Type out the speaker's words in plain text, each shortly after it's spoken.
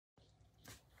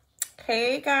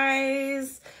Hey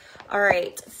guys. All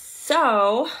right.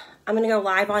 So I'm going to go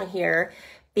live on here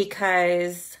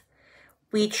because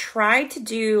we tried to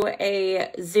do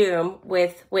a Zoom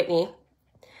with Whitney,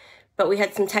 but we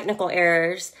had some technical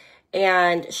errors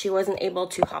and she wasn't able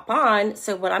to hop on.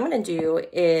 So what I'm going to do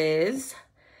is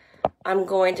I'm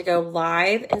going to go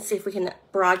live and see if we can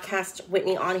broadcast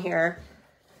Whitney on here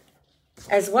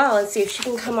as well and see if she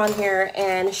can come on here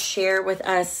and share with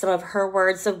us some of her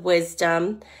words of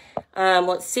wisdom.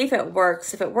 Let's see if it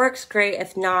works. If it works, great.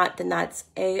 If not, then that's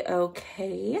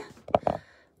a-okay. Let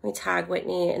me tag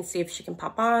Whitney and see if she can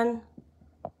pop on.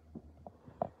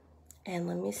 And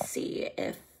let me see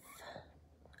if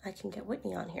I can get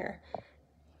Whitney on here.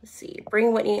 Let's see.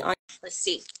 Bring Whitney on. Let's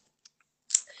see.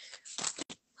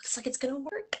 Looks like it's going to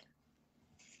work.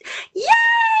 Yay!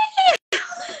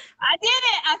 I did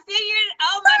it. I figured.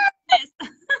 Oh my goodness.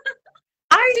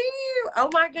 I do. Oh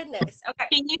my goodness. Okay.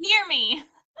 Can you hear me?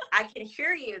 I can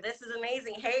hear you. This is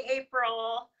amazing. Hey,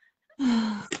 April.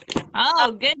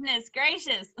 Oh, goodness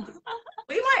gracious.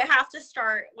 We might have to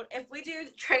start, if we do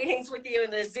trainings with you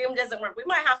and the Zoom doesn't work, we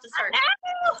might have to start.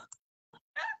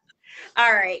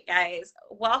 All right, guys,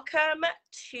 welcome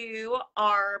to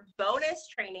our bonus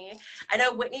training. I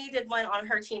know Whitney did one on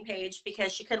her team page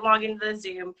because she couldn't log into the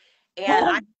Zoom, and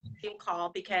I did a Zoom call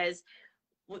because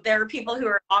there are people who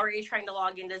are already trying to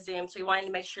log into Zoom, so we wanted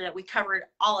to make sure that we covered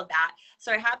all of that.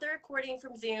 So I have the recording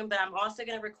from Zoom, but I'm also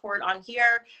going to record on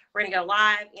here. We're going to go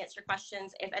live, answer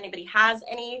questions if anybody has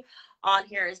any on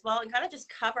here as well, and kind of just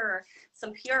cover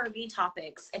some PRV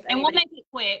topics. And we'll make it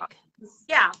quick.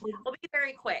 Yeah, we'll be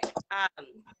very quick.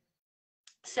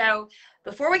 So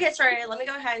before we get started, let me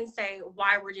go ahead and say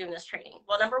why we're doing this training.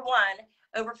 Well, number one,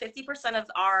 over 50% of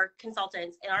our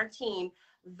consultants in our team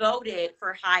voted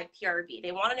for high PRV.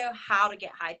 They want to know how to get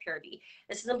high PRV.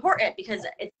 This is important because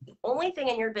it's the only thing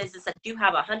in your business that you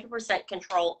have 100%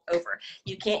 control over.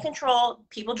 You can't control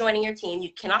people joining your team. You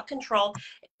cannot control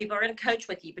if people are going to coach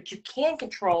with you, but you can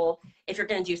control if you're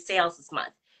going to do sales this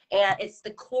month. And it's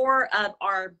the core of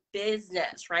our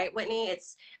business, right, Whitney?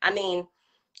 It's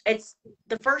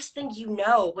the first thing you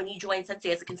know when you join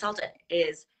Sensei as a consultant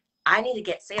is I need to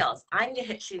get sales. I need to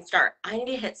hit shooting start. I need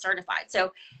to hit certified.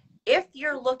 So if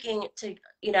you're looking to,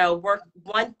 work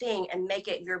one thing and make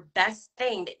it your best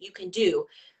thing that you can do,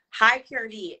 high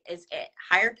PRV is it.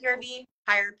 Higher PRV,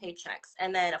 higher paychecks.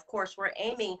 And then, of course, we're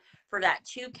aiming for that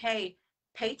 2K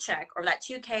paycheck or that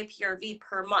 2K PRV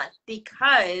per month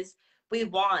because we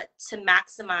want to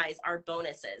maximize our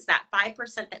bonuses. That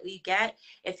 5% that we get,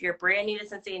 if you're brand new to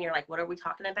Sensei and you're like, what are we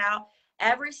talking about?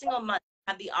 Every single month, you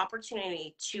have the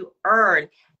opportunity to earn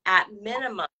at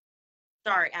maximum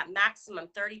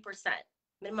 30%,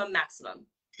 minimum maximum,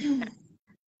 okay.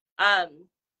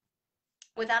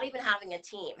 Without even having a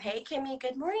team. Hey, Kimmy,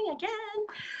 good morning again.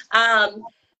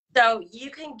 So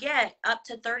you can get up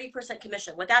to 30%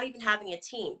 commission without even having a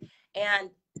team.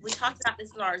 And we talked about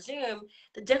this in our Zoom,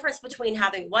 the difference between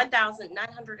having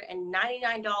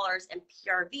 $1,999 in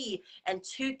PRV and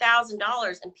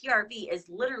 $2,000 in PRV is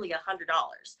literally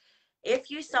 $100. If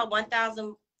you sell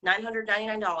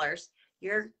 $1,999,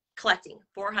 you're collecting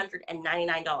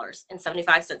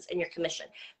 $499.75 in your commission.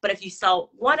 But if you sell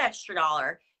one extra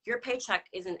dollar, your paycheck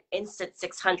is an instant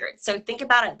 $600. So think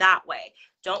about it that way.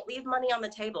 Don't leave money on the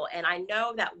table. And I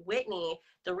know that Whitney,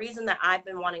 the reason that I've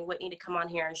been wanting Whitney to come on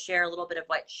here and share a little bit of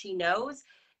what she knows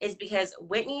is because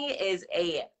Whitney is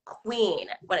a queen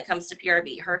when it comes to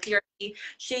PRV. Her PRV,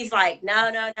 she's like, no,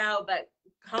 but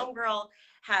homegirl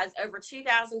has over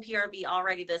 2,000 PRV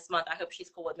already this month. I hope she's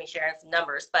cool with me sharing some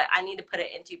numbers, but I need to put it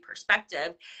into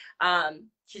perspective.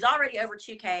 She's already over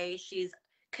 2K. She's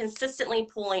consistently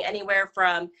pulling anywhere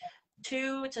from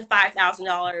 $2,000 to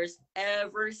 $5,000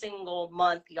 every single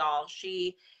month, y'all.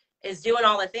 She is doing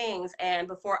all the things. And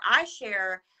before I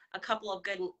share a couple of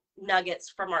good nuggets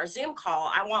from our Zoom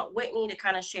call, I want Whitney to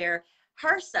kind of share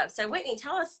her stuff. So Whitney,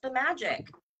 tell us the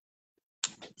magic.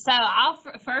 So I'll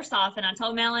first off, and I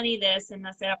told Melanie this, and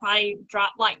I said I'll probably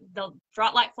they'll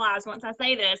drop like flies once I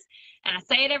say this, and I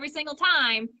say it every single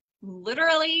time.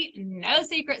 Literally, no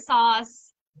secret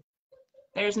sauce.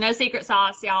 There's no secret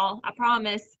sauce, y'all. I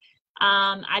promise.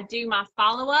 I do my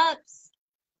follow-ups,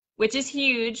 which is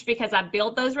huge because I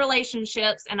build those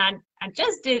relationships, and I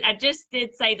just did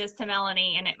say this to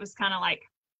Melanie, and it was kind of like,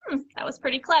 that was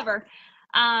pretty clever.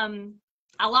 A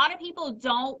lot of people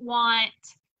don't want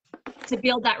to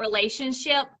build that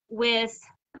relationship with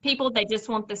people. They just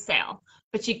want the sale,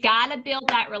 but you got to build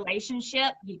that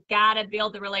relationship. You got to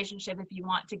build the relationship if you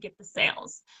want to get the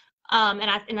sales.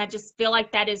 And I just feel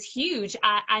like that is huge.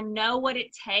 I know what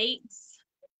it takes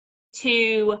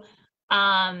to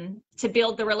to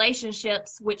build the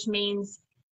relationships, which means,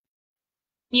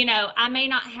 you know, I may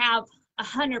not have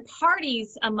 100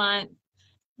 parties a month,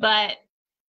 but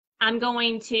I'm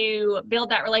going to build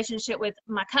that relationship with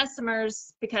my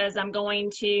customers because I'm going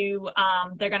to,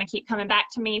 they're going to keep coming back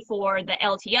to me for the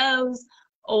LTOs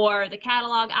or the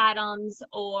catalog items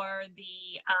or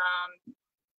the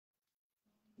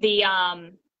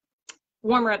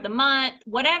warmer of the month,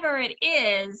 whatever it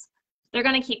is, they're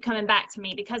going to keep coming back to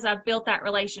me because I've built that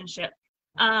relationship.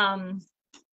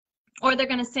 Or they're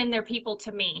going to send their people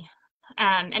to me.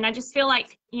 And I just feel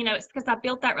like, you know, it's because I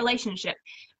built that relationship.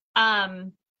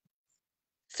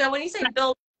 So when you say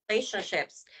build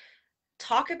relationships,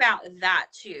 talk about that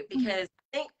too, because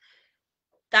I think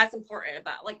that's important.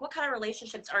 About like, what kind of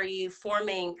relationships are you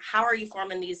forming? How are you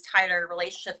forming these tighter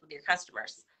relationships with your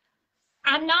customers?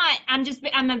 I'm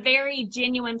a very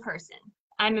genuine person.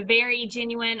 I'm a very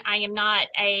genuine. I am not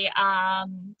a,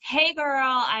 hey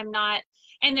girl, I'm not,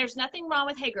 and there's nothing wrong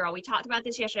with hey girl. We talked about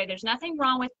this yesterday. There's nothing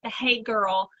wrong with the hey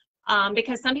girl,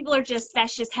 because some people are just,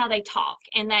 that's just how they talk.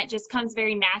 And that just comes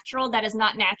very natural. That is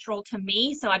not natural to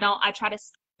me. So I try to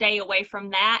stay away from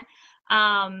that.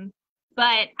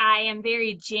 But I am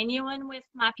very genuine with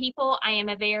my people. I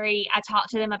talk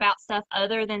to them about stuff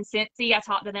other than Scentsy. I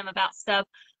talk to them about stuff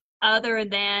other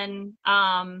than,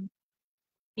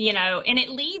 you know, and it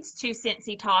leads to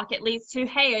Scentsy talk. It leads to,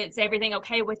 hey, is everything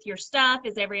okay with your stuff?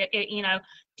 You know,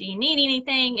 do you need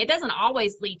anything? It doesn't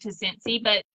always lead to Scentsy,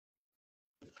 but,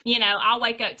 you know, I'll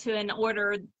wake up to an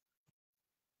order,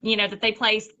 you know, that they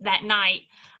placed that night.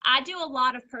 I do a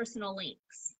lot of personal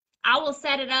links. I will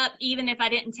set it up even if I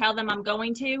didn't tell them I'm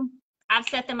going to. I've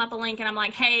set them up a link and I'm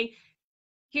like, hey,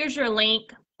 here's your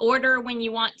link. Order when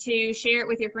you want to, share it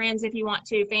with your friends if you want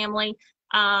to, family.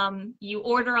 You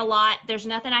order a lot. There's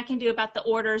nothing I can do about the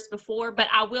orders before, but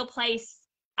I will place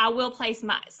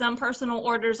some personal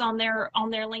orders on their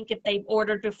link if they've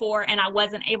ordered before and I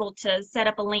wasn't able to set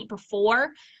up a link before.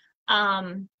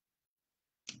 I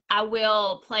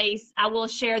will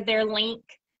share their link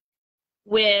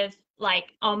with,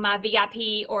 like, on my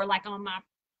VIP or like on my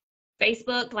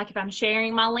Facebook, like if I'm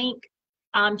sharing my link,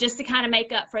 just to kind of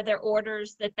make up for their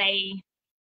orders that they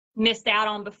missed out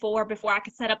on before I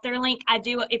could set up their link. I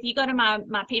do, if you go to my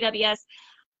PWS,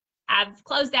 I've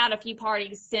closed out a few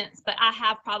parties since, but I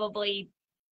have probably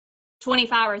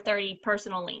 25 or 30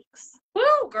 personal links.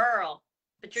 Woo, girl.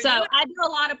 I do a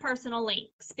lot of personal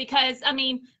links because, I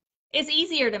mean, it's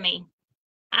easier to me.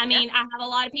 I mean, I have a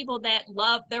lot of people that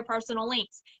love their personal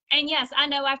links. And yes, I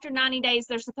know after 90 days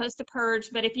they're supposed to purge,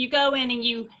 but if you go in and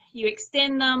you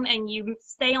extend them and you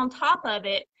stay on top of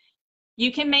it,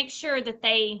 you can make sure that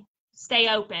they stay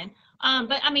open.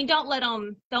 But I mean, don't let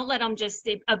them just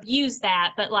abuse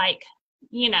that, but, like,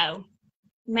 you know,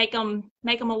 make them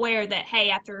aware that, hey,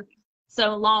 after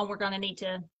so long, we're going to need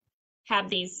to have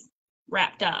these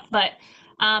wrapped up. But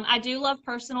I do love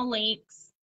personal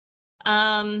links.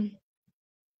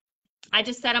 I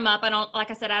just set them up.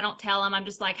 Like I said, I don't tell them. I'm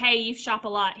just like, hey, you shop a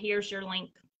lot. Here's your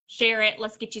link. Share it.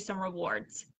 Let's get you some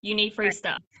rewards. You need free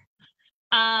stuff.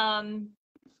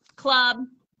 Club,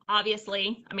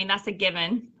 obviously. I mean, that's a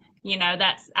given. You know,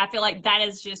 I feel like that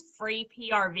is just free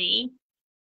PRV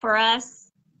for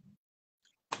us.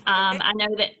 I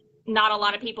know that not a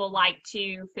lot of people like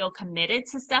to feel committed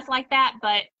to stuff like that,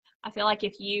 but I feel like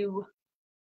if you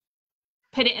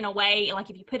put it in a way, like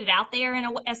if you put it out there in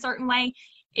a certain way,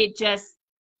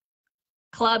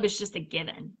 club is just a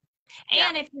given. Yeah.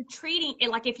 And if you're treating it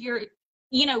like, if you're,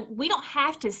 you know, we don't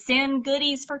have to send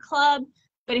goodies for club,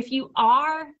 but if you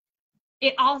are,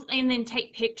 and then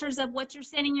take pictures of what you're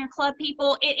sending your club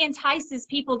people, it entices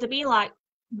people to be like,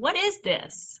 what is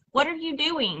this? What are you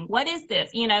doing? What is this?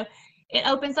 You know, it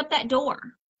opens up that door,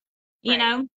 you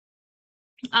know?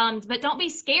 But don't be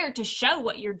scared to show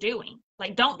what you're doing.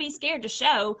 Like, don't be scared to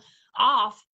show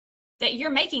off that you're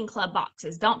making club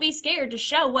boxes. Don't be scared to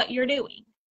show what you're doing.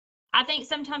 I think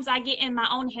sometimes I get in my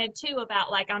own head too about,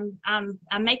 like, I'm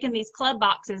making these club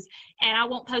boxes and I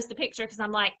won't post a picture because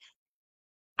I'm like,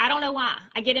 I don't know why.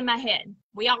 I get in my head.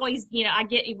 We always, you know,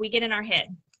 we get in our head.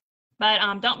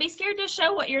 But don't be scared to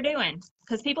show what you're doing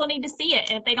because people need to see it.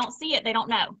 And if they don't see it, they don't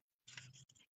know.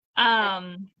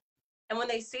 And when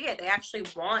they see it, they actually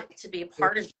want to be a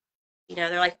part of it. You know,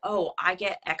 they're like, oh, I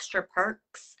get extra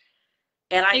perks.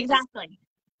 And exactly.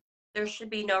 There should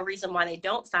be no reason why they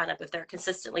don't sign up if they're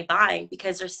consistently buying,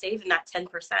 because they're saving that 10%.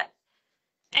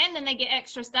 And then they get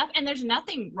extra stuff. And there's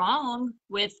nothing wrong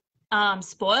with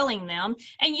spoiling them.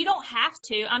 And you don't have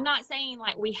to. I'm not saying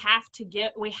like we have to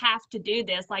do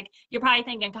this. Like, you're probably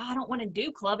thinking, God, I don't want to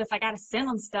do club if I got to send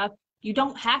them stuff. You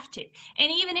don't have to.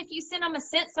 And even if you send them a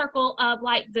scent circle of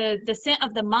like the scent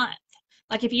of the month,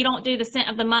 like if you don't do the scent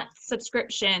of the month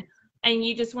subscription and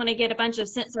you just want to get a bunch of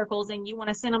scent circles and you want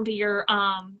to send them to your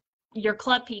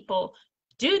club people,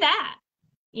 do that.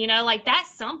 You know, like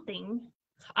that's something.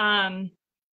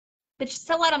 But just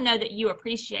to let them know that you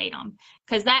appreciate them,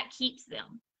 because that keeps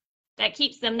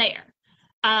them there.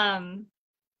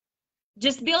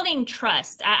 Just building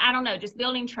trust. I don't know, just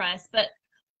building trust. But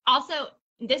also,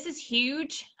 this is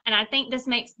huge, and I think this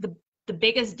makes the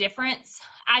biggest difference.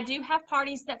 I do have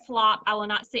parties that flop. I will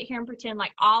not sit here and pretend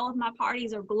like all of my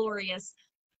parties are glorious,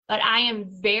 but I am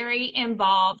very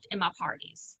involved in my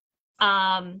parties.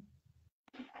 I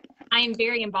am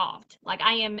very involved. Like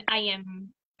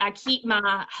I keep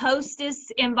my hostess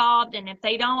involved, and if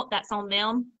they don't, that's on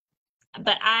them.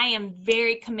 But I am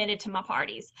very committed to my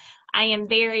parties. I am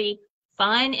very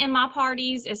fun in my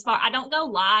parties. I don't go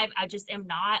live. I just am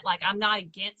not. Like, I'm not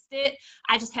against it.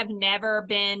 I just have never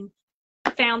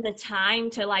found the time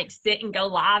to like sit and go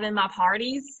live in my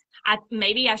parties.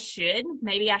 Maybe I should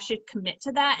commit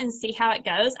to that and see how it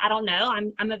goes. I don't know.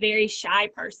 I'm a very shy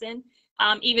person.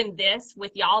 Even this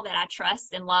with y'all that I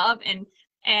trust and love and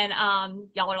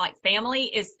y'all are like family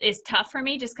is tough for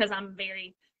me just because I'm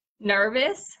very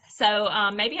nervous.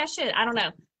 So maybe I should. I don't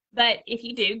know. But if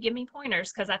you do, give me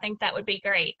pointers because I think that would be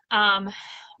great.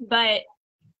 But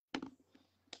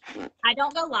I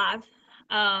don't go live.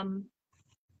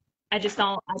 I just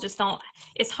don't.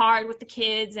 It's hard with the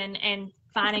kids and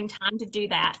finding time to do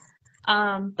that.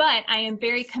 But I am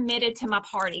very committed to my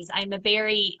parties. I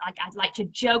like to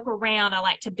joke around. I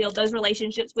like to build those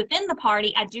relationships within the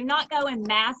party. I do not go and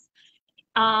mass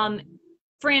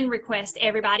friend request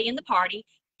everybody in the party.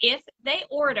 If they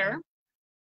order,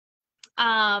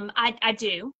 I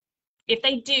do. If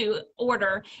they do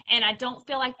order and I don't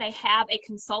feel like they have a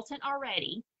consultant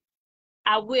already,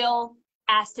 I will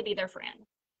ask to be their friend.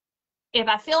 If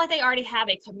I feel like they already have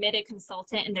a committed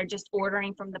consultant and they're just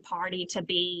ordering from the party to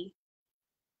be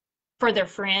for their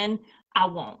friend, I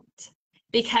won't,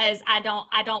 because I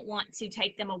don't want to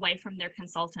take them away from their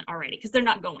consultant already, because they're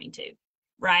not going to,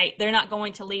 right? They're not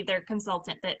going to leave their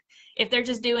consultant. That if they're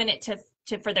just doing it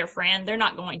for their friend, they're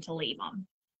not going to leave them,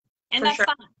 and that's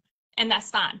fine. And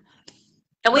that's fine.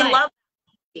 And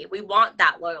we want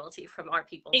that loyalty from our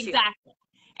people too. Exactly.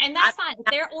 And that's fine. If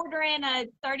they're ordering a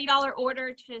 $30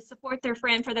 order to support their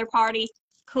friend for their party,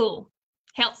 cool.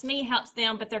 Helps me, helps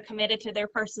them, but they're committed to their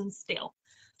person still.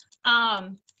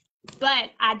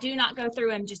 But I do not go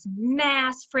through and just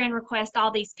mass friend request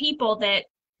all these people that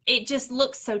it just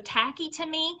looks so tacky to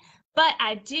me. But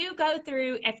I do go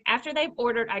through, after they've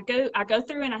ordered, I go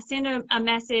through and I send a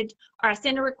message, or I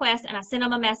send a request and I send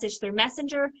them a message through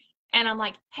Messenger. And I'm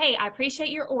like, hey, I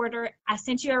appreciate your order. I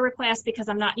sent you a request because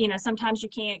I'm not, sometimes you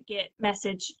can't get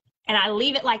message. And I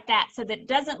leave it like that so that it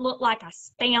doesn't look like I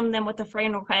spam them with a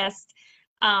friend request.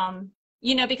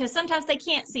 Because sometimes they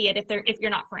can't see it if you're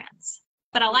not friends.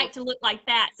 But I like to look like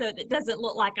that so that it doesn't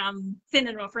look like I'm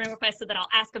sending them a friend request so that I'll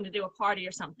ask them to do a party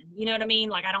or something. You know what I mean?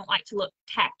 Like, I don't like to look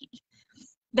tacky.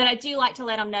 But I do like to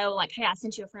let them know, like, hey, I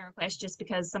sent you a friend request, just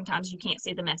because sometimes you can't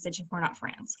see the message if we're not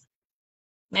friends.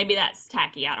 Maybe that's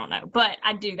tacky, I don't know. But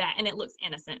I do that, and it looks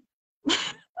innocent.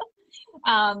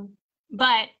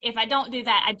 But if I don't do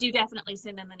that, I do definitely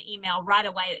send them an email right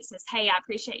away that says, hey, I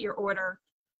appreciate your order.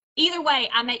 Either way,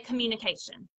 I make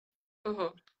communication.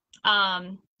 But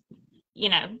I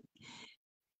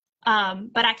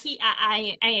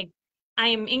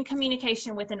am in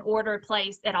communication with an order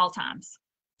placed at all times.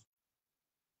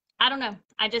 I don't know.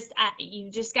 Because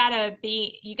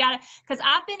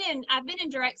I've been in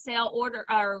direct sale order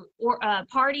or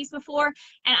parties before,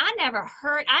 and I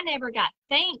never got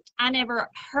thanked. I never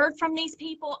heard from these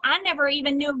people. I never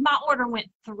even knew if my order went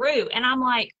through. And I'm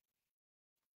like,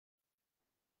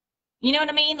 you know what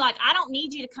I mean? Like, I don't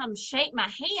need you to come shake my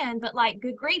hand, but like,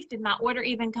 good grief, did my order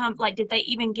even come? Like, did they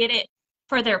even get it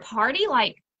for their party?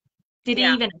 Like, did it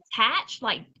even attach?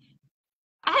 Like,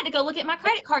 I had to go look at my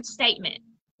credit card statement.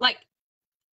 Like,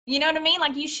 you know what I mean?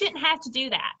 Like, you shouldn't have to do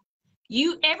that.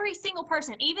 Every single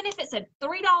person, even if it's a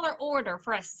 $3 order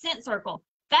for a scent circle,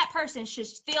 that person should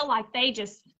feel like they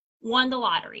just won the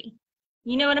lottery.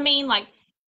 You know what I mean? Like,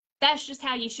 that's just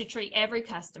how you should treat every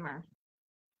customer.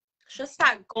 It's just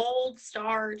that gold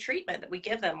star treatment that we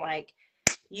give them. Like,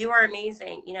 you are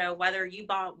amazing. Whether you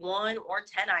bought 1 or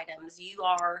 10 items, you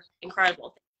are incredible.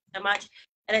 Thank you so much.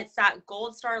 And it's that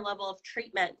gold star level of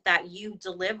treatment that you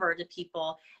deliver to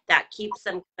people that keeps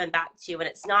them coming back to you. And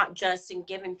it's not just in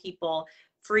giving people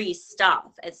free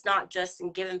stuff. It's not just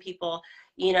in giving people,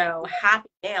 you know, happy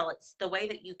mail. It's the way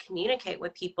that you communicate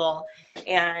with people.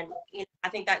 And, you know, I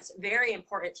think that's very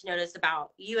important to notice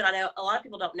about you. And I know a lot of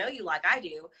people don't know you like I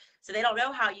do. So they don't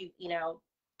know how you know,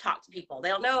 talk to people. They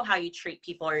don't know how you treat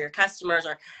people or your customers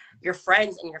or your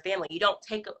friends and your family. You don't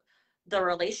take the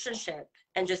relationship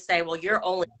and just say, well, you're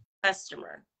only a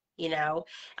customer. You know,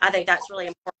 I think that's really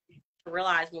important to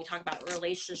realize when we talk about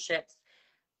relationships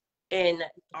in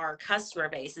our customer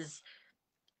base is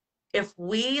if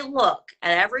we look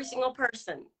at every single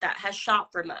person that has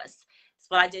shopped from us. It's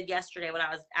what I did yesterday when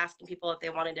I was asking people if they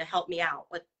wanted to help me out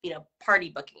with, you know, party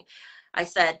booking. I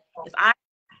said, if I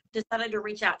decided to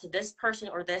reach out to this person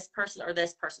or this person or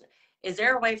this person, is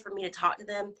there a way for me to talk to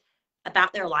them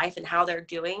about their life and how they're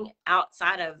doing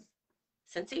outside of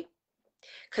Cincy?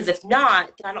 Because if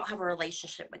not, then I don't have a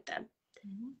relationship with them.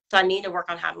 So I need to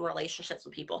work on having relationships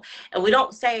with people. And we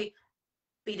don't say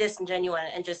be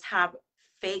disingenuous and just have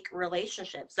fake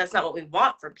relationships. That's not what we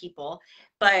want for people.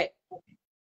 But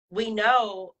we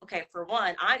know, okay, for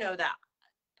one, I know that,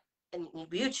 and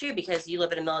you too, because you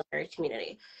live in a military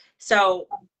community. So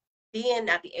being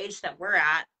at the age that we're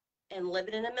at and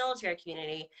living in a military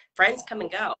community, friends come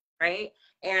and go, right?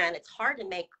 And it's hard to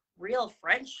make real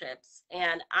friendships.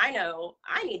 And I know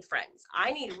I need friends.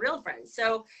 I need real friends.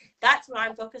 So that's what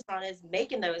I'm focused on, is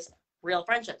making those real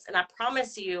friendships. And I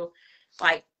promise you,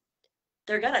 like,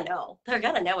 they're gonna know. They're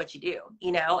gonna know what you do,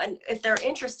 you know? And if they're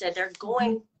interested, they're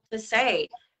going to say,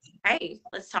 hey,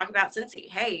 let's talk about Cincy.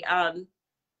 Hey,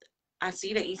 I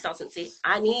see that you sell Cincy.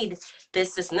 I need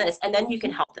this, this, and this. And then you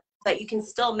can help them. But you can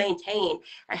still maintain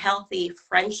a healthy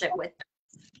friendship with them.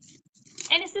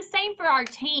 And it's the same for our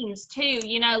teams too.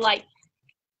 You know, like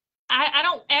I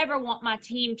don't ever want my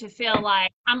team to feel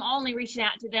like I'm only reaching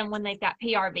out to them when they've got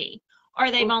PRV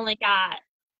or they've only got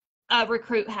a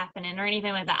recruit happening or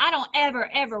anything like that. I don't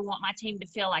ever want my team to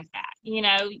feel like that. You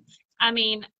know, I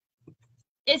mean,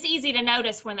 it's easy to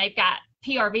notice when they've got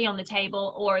PRV on the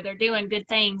table or they're doing good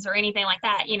things or anything like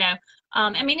that, you know.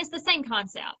 I mean, it's the same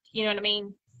concept, you know what I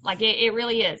mean? Like it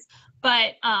really is.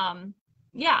 But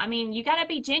yeah, I mean, you got to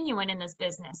be genuine in this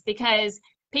business because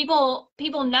people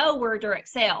know we're direct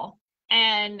sale,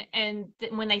 and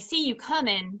when they see you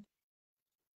coming,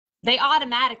 they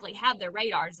automatically have their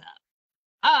radars up.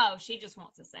 Oh, she just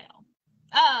wants to sell.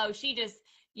 Oh, she just,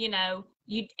 you know,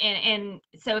 and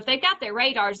so if they've got their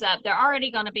radars up, they're already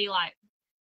going to be like,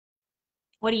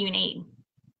 what do you need?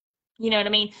 You know what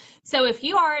I mean? So if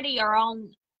you already are on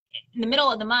in the middle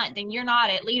of the month and you're not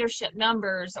at leadership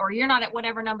numbers or you're not at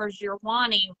whatever numbers you're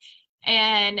wanting,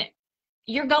 and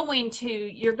you're going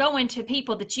to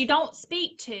people that you don't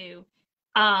speak to,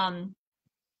 and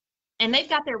they've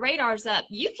got their radars up,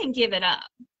 you can give it up.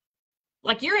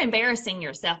 Like, you're embarrassing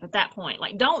yourself at that point.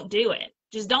 Like, don't do it.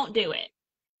 Just don't do it.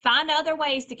 Find other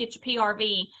ways to get your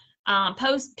PRV.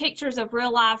 Post pictures of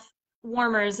real life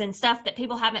warmers and stuff that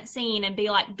people haven't seen, and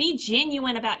be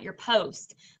genuine about your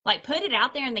post. Like, put it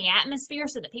out there in the atmosphere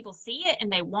so that people see it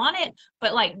and they want it,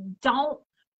 but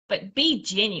be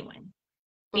genuine.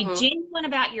 Be genuine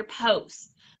about your posts.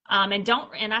 And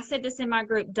I said this in my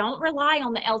group, don't rely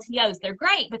on the LTOs. They're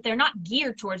great, but they're not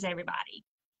geared towards everybody.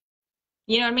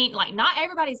 You know what I mean? Like, not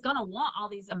everybody's going to want all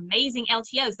these amazing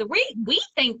LTOs. We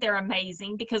think they're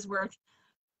amazing because we're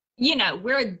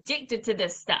addicted to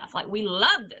this stuff. Like, we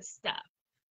love this stuff.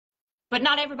 But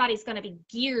not everybody's going to be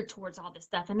geared towards all this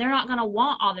stuff. And they're not going to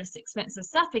want all this expensive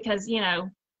stuff because, you know,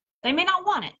 they may not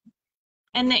want it.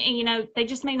 And they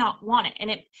just may not want it.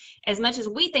 And as much as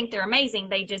we think they're amazing,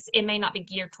 it may not be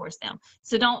geared towards them.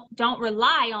 So don't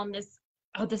rely on this.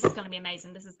 Oh, this is going to be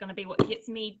amazing. This is going to be what gets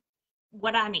me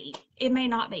what I need. It may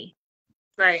not be.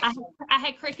 Right. I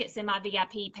had crickets in my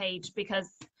VIP page because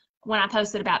when I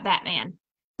posted about Batman,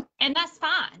 and that's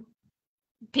fine.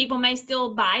 People may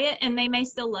still buy it and they may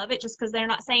still love it just because they're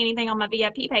not saying anything on my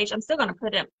VIP page. I'm still going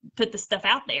to put the stuff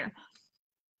out there,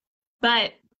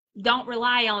 but don't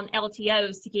rely on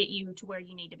LTOs to get you to where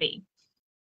you need to be.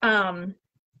 We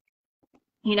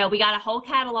got a whole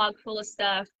catalog full of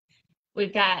stuff.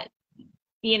 We've got,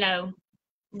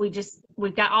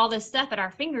 we've got all this stuff at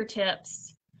our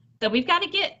fingertips that we've got to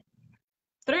get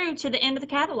through to the end of the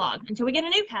catalog until we get a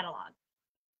new catalog,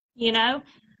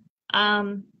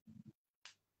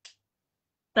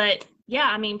 but yeah,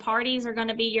 I mean, parties are going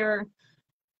to be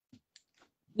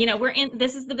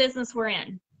this is the business we're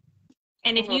in.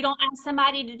 And if you don't ask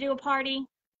somebody to do a party,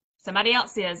 somebody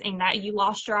else is, and that you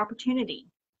lost your opportunity.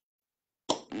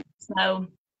 So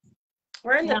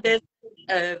we're in the business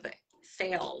of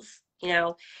sales,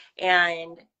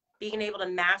 and being able to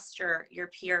master your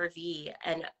PRV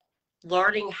and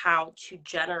learning how to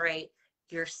generate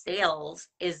your sales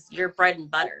is your bread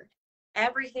and butter.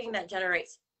 Everything that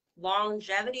generates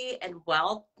longevity and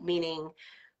wealth, meaning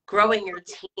growing your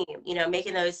team, you know,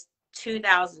 making those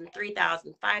 $2,000,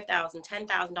 $3,000, $5,000,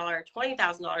 $10,000,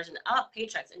 $20,000 and up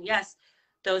paychecks. And yes,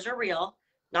 those are real,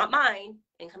 not mine,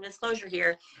 income disclosure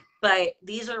here, but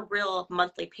these are real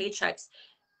monthly paychecks.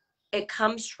 It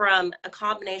comes from a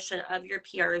combination of your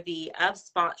PRV, of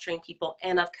sponsoring people,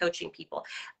 and of coaching people.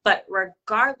 But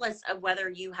regardless of whether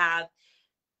you have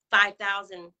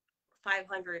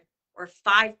 5,500 or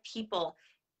 5 people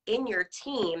in your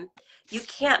team, you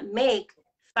can't make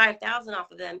 5,000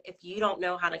 off of them if you don't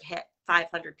know how to hit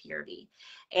 500 PRV.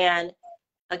 And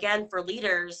again, for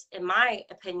leaders, in my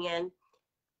opinion,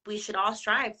 we should all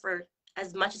strive for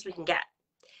as much as we can get.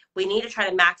 We need to try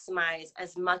to maximize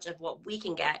as much of what we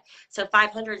can get. So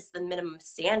 500 is the minimum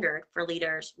standard for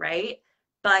leaders, right?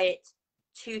 But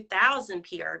 2,000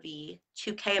 PRV,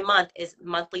 2K a month is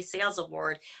monthly sales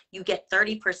award. You get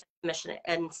 30% commission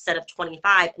instead of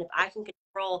 25. And if I can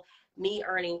control me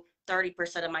earning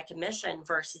 30% of my commission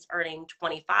versus earning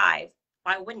 25,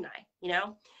 why wouldn't I? You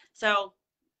know? So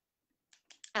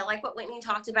I like what Whitney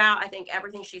talked about. I think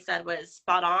everything she said was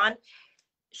spot on.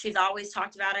 She's always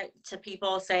talked about it to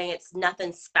people, saying it's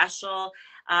nothing special.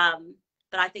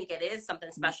 But I think it is something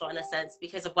special in a sense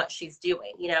because of what she's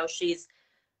doing. You know, she's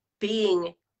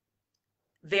being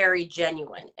very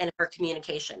genuine in her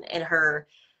communication, in her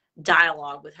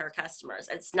dialogue with her customers.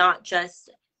 It's not just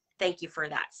thank you for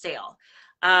that sale.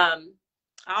 I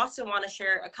also want to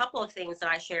share a couple of things that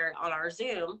I shared on our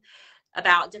Zoom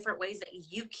about different ways that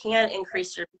you can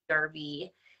increase your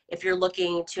PRV if you're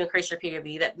looking to increase your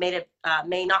PRV that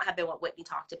may not have been what Whitney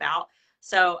talked about.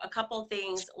 So a couple of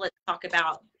things, let's talk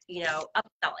about, you know,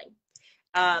 upselling.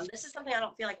 This is something I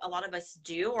don't feel like a lot of us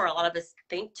do or a lot of us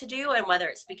think to do, and whether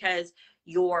it's because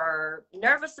you're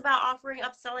nervous about offering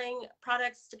upselling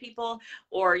products to people,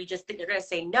 or you just think they're going to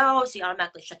say no, so you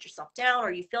automatically shut yourself down,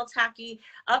 or you feel tacky.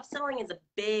 Upselling is a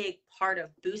big part of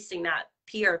boosting that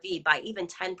PRV by even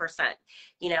 10%,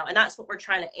 you know, and that's what we're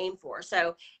trying to aim for.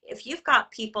 So if you've got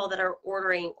people that are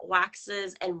ordering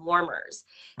waxes and warmers,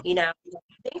 you know,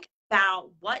 think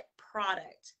about what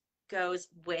product goes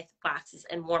with waxes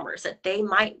and warmers that they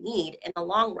might need in the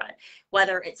long run,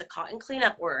 whether it's a cotton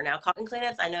cleanup order. Now, cotton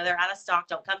cleanups, I know they're out of stock.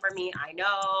 Don't come for me. I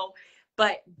know,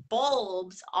 but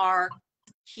bulbs are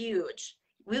huge.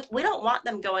 We don't want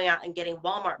them going out and getting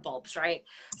Walmart bulbs, right?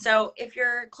 So if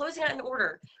you're closing out an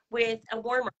order with a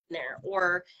warmer in there,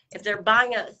 or if they're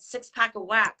buying a 6-pack of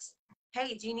wax,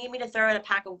 hey, do you need me to throw in a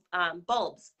pack of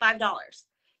bulbs? $5.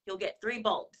 You'll get 3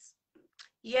 bulbs.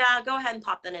 Yeah, go ahead and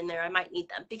pop that in there. I might need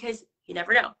them, because you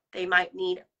never know. They might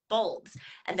need bulbs,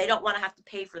 and they don't want to have to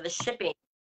pay for the shipping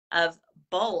of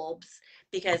bulbs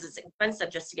because it's expensive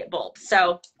just to get bulbs.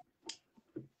 So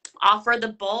offer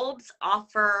the bulbs,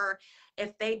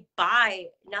 if they buy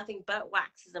nothing but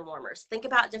waxes and warmers, think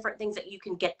about different things that you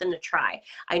can get them to try.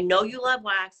 I know you love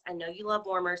wax. I know you love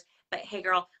warmers, but hey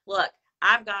girl, look,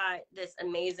 I've got this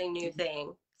amazing new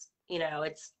thing. You know,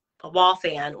 it's a wall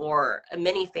fan or a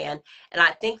mini fan, and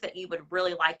I think that you would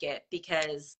really like it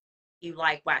because you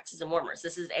like waxes and warmers.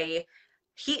 This is a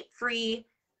heat-free,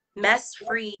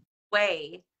 mess-free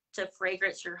way to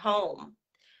fragrance your home.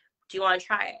 Do you want to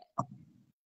try it?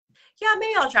 Yeah,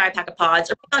 maybe I'll try a pack of pods,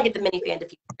 or maybe I'll get the mini fan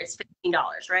diffuser. It's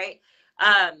 $15, right?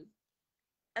 And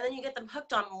then you get them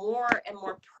hooked on more and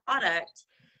more product,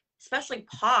 especially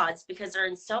pods, because they're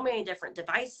in so many different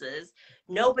devices.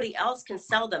 Nobody else can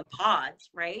sell them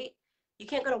pods, right? You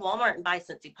can't go to Walmart and buy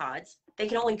Scentsy pods. They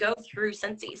can only go through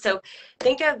Scentsy. So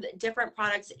think of different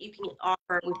products that you can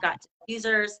offer. We've got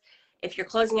diffusers. If you're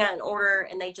closing out an order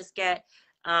and they just get,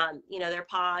 you know, their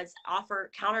pods, offer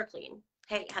counter clean.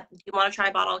 Hey, do you want to try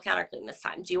a bottle of counter clean this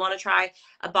time? Do you want to try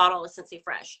a bottle of Scentsy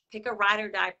Fresh? Pick a ride or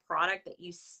die product that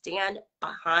you stand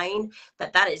behind,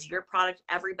 that is your product.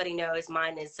 Everybody knows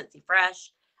mine is Scentsy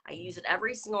Fresh. I use it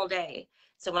every single day.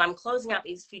 So when I'm closing out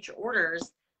these future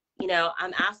orders, you know,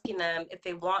 I'm asking them if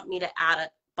they want me to add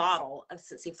a bottle of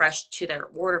Scentsy Fresh to their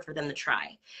order for them to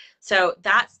try. So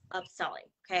that's upselling,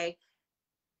 okay?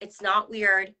 It's not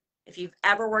weird. If you've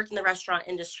ever worked in the restaurant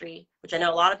industry, which I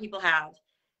know a lot of people have,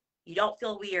 you don't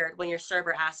feel weird when your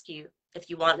server asks you if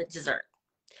you want a dessert.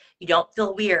 You don't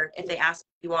feel weird if they ask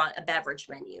if you want a beverage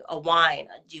menu, a wine,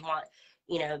 do you want,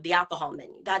 you know, the alcohol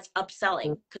menu. That's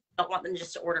upselling, because you don't want them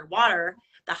just to order water.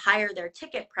 The higher their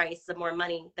ticket price, the more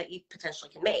money that you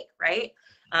potentially can make, right?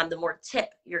 The more tip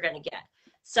you're going to get.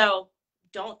 So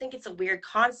don't think it's a weird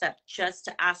concept just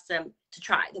to ask them to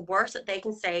try. The worst that they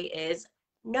can say is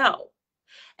no.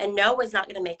 And no is not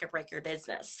going to make or break your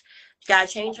business. You got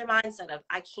to change your mindset of,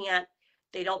 I can't,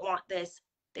 they don't want this.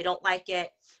 They don't like it.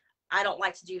 I don't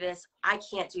like to do this. I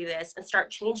can't do this, and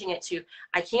start changing it to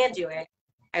I can do it.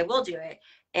 I will do it.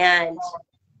 And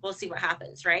we'll see what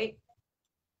happens, right?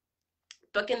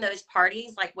 Booking those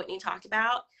parties like Whitney talked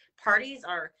about. Parties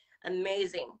are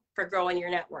amazing for growing your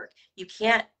network. You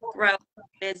can't grow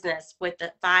business with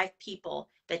the 5 people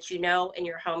that you know in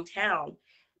your hometown,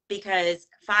 because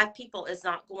 5 people is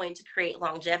not going to create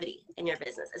longevity in your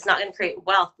business. It's not going to create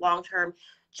wealth, long-term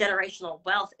generational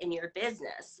wealth in your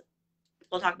business.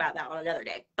 We'll talk about that on another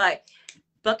day. But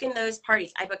booking those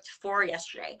parties, I booked 4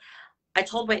 yesterday. I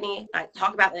told Whitney, I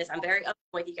talk about this, I'm very open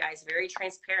with you guys, very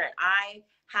transparent. I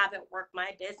haven't worked my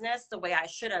business the way I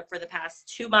should have for the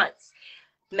past 2 months.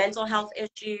 Mental health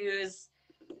issues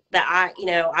that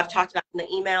I've talked about in the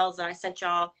emails that I sent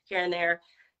y'all here and there.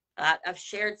 I've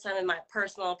shared some in my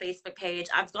personal Facebook page.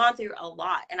 I've gone through a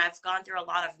lot, and I've gone through a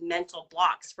lot of mental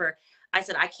blocks where I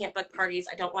said, I can't book parties.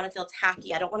 I don't want to feel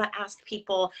tacky. I don't want to ask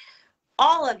people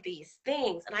all of these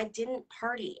things. And I didn't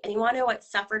party. And you want to know what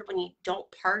suffered when you don't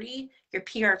party? Your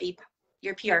PRV,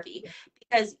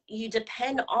 because you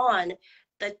depend on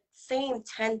the same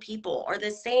 10 people or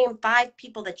the same 5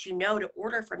 people that you know to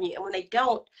order from you. And when they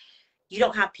don't, you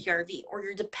don't have PRV, or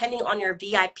you're depending on your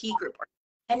VIP group, or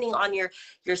depending on your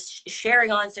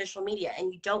sharing on social media,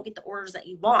 and you don't get the orders that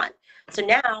you want. So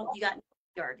now you got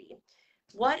PRV.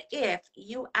 What if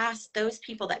you ask those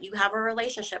people that you have a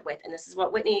relationship with, and this is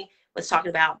what Whitney was talking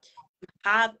about,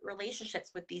 have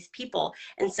relationships with these people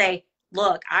and say,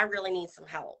 look, I really need some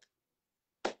help.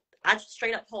 I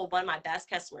straight up told one of my best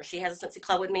customers, she has a Scentsy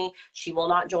Club with me. She will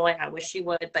not join. I wish she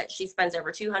would, but she spends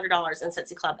over $200 in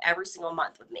Scentsy Club every single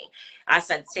month with me. I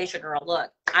said, Stacia girl,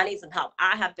 look, I need some help.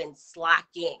 I have been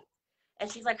slacking.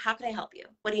 And she's like, how can I help you?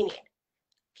 What do you need?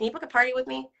 Can you book a party with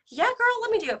me? Yeah, girl, let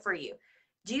me do it for you.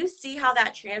 Do you see how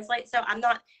that translates? So I'm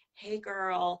not, hey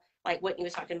girl, like Whitney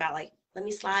was talking about, like, let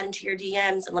me slide into your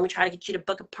DMs and let me try to get you to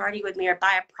book a party with me or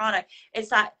buy a product. It's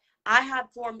that I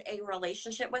have formed a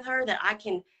relationship with her that I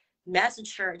can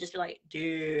message her and just be like,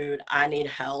 dude, I need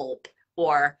help.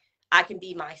 Or I can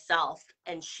be myself,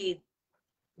 and she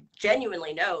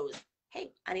genuinely knows,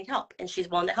 hey, I need help, and she's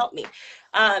willing to help me.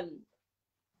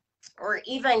 Or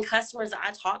even customers that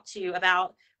I talk to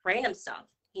about random stuff,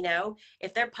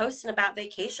 if they're posting about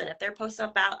vacation, if they're posting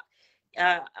about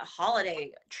a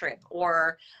holiday trip,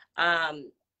 or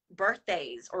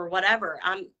birthdays or whatever,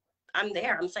 I'm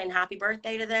there. I'm saying happy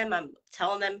birthday to them. I'm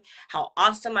telling them how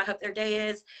awesome I hope their day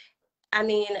is. I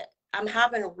mean, I'm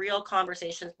having real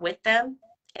conversations with them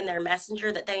in their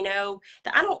messenger that they know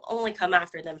that I don't only come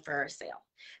after them for a sale.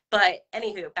 But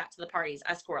anywho, back to the parties.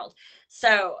 I squirreled.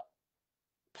 So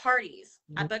parties,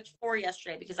 I booked 4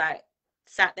 yesterday because I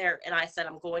sat there and I said,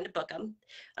 I'm going to book them.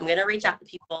 I'm going to reach out to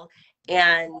people.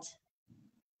 And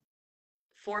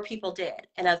 4 people did.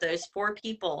 And of those 4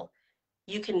 people,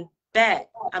 you can bet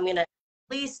I'm going to at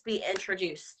least be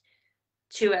introduced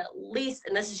to at least,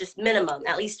 and this is just minimum,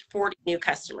 at least 40 new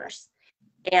customers.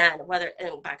 And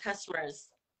by customers,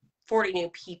 40 new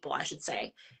people, I should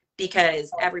say, because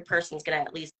every person's going to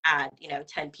at least add,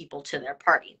 10 people to their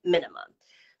party minimum.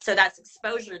 So that's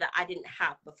exposure that I didn't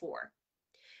have before.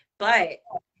 But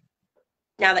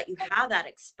now that you have that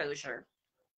exposure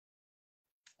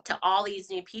to all these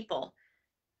new people,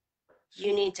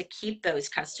 you need to keep those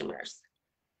customers.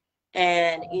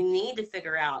 And you need to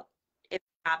figure out if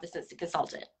you have a Scentsy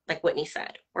consultant, like Whitney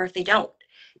said, or if they don't.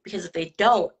 Because if they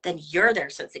don't, then you're their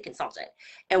Scentsy consultant.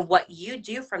 And what you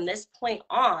do from this point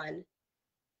on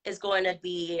is going to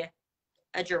be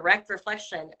a direct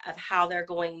reflection of how they're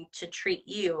going to treat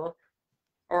you,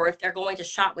 or if they're going to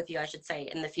shop with you, I should say,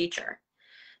 in the future.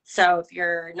 So if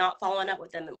you're not following up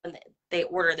with them when they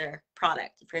order their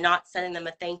product, if you're not sending them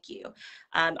a thank you,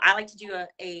 I like to do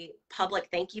a public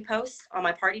thank you post on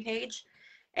my party page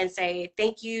and say,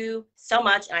 thank you so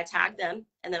much. And I tag them,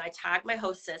 and then I tag my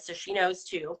hostess so she knows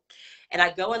too. And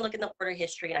I go and look in the order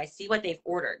history and I see what they've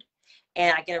ordered.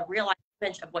 And I get a real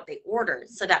image of what they ordered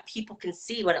so that people can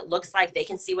see what it looks like. They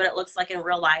can see what it looks like in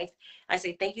real life. I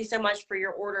say, thank you so much for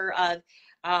your order of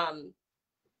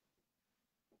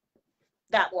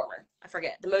that warmer. I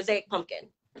forget. The mosaic pumpkin.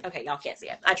 Okay, y'all can't see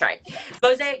it. I tried.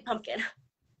 Mosaic pumpkin.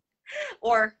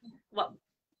 Or what?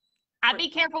 I'd be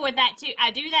careful with that too. I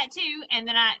do that too. And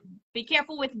then I be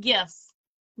careful with gifts.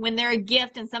 When they're a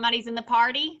gift and somebody's in the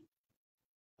party,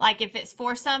 like if it's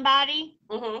for somebody,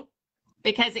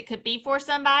 because it could be for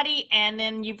somebody, and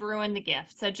then you've ruined the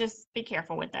gift. So just be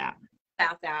careful with that.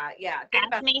 About that, yeah.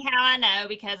 Ask me how I know,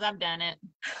 because I've done it.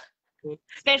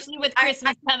 Especially with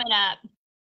Christmas coming up.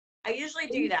 I usually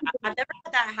do that. I've never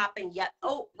had that happen yet.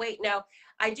 Oh, wait, no.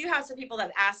 I do have some people that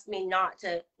have asked me not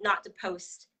to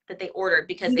post that they ordered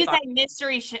because You they can say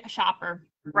mystery shopper.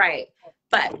 right.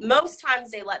 But most times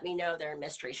they let me know they're a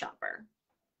mystery shopper.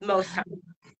 Most times.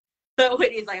 So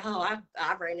Whitney's like, oh,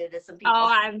 I've ran into some people. Oh,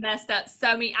 I've messed up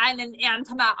so many. I'm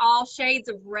talking about all shades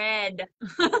of red.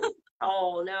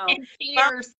 Oh no. And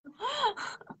tears.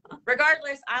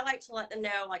 Regardless, I like to let them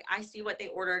know, like, I see what they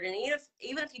ordered. And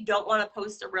even if you don't want to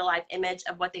post a real life image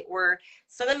of what they ordered,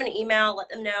 send them an email, let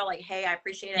them know, like, hey, I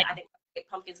appreciate it. Yeah. I think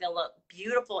pumpkin's gonna look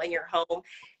beautiful in your home.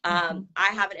 I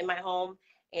have it in my home,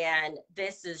 and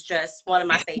this is just one of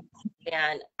my favorites.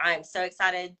 And I'm so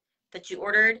excited that you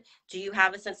ordered. Do you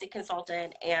have a Scentsy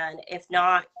consultant? And if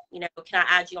not, can I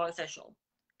add you on social?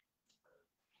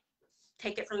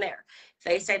 Take it from there. If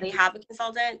they say they have a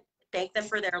consultant, thank them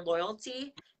for their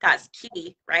loyalty. That's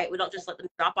key, right? We don't just let them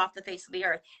drop off the face of the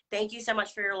earth. Thank you so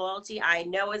much for your loyalty. I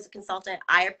know as a consultant,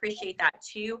 I appreciate that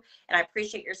too. And I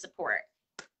appreciate your support.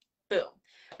 Boom.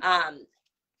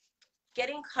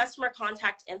 Getting customer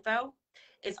contact info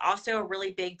is also a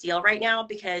really big deal right now,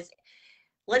 because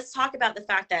let's talk about the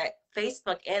fact that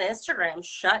Facebook and Instagram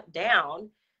shut down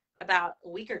about a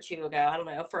week or two ago, I don't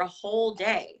know, for a whole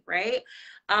day, right?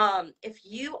 If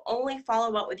you only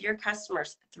follow up with your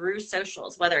customers through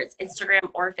socials, whether it's Instagram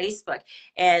or Facebook,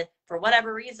 and for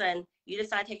whatever reason, you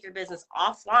decide to take your business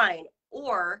offline,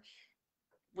 or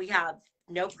we have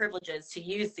no privileges to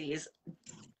use these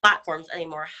platforms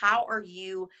anymore, how are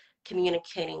you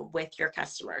communicating with your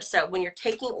customers? So when you're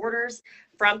taking orders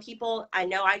from people, I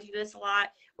know I do this a lot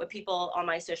with people on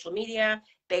my social media.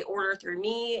 They order through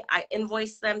me, I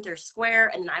invoice them through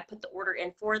Square, and then I put the order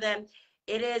in for them.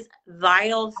 It is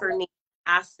vital for me to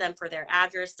ask them for their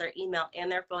address, their email,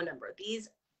 and their phone number. These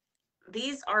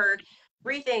are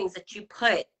 3 things that you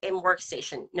put in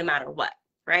Workstation no matter what,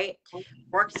 right?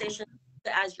 Workstation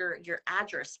as your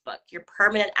address book, your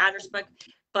permanent address book.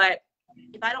 But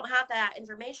if I don't have that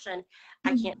information, I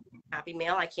can't send them a happy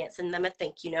mail. I can't send them a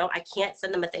thank you note. I can't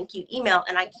send them a thank you email,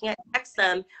 and I can't text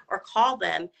them or call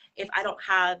them if I don't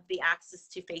have the access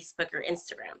to Facebook or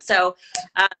Instagram. So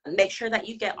make sure that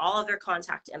you get all of their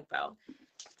contact info.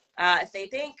 If they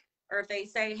think, or if they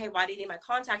say, hey, why do you need my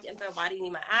contact info? Why do you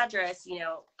need my address?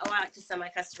 Oh, I like to send my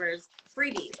customers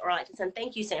freebies, or I like to send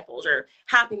thank you samples or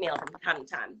happy mail from time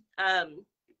to time.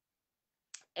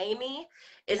 Amy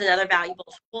is another valuable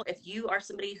tool. If you are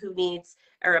somebody who needs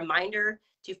a reminder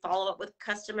to follow up with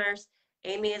customers,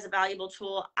 Amy is a valuable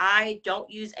tool. I don't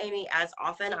use Amy as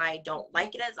often. I don't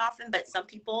like it as often, but some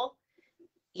people,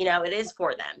 it is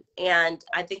for them. And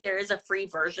I think there is a free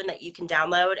version that you can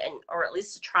download, or at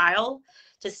least a trial,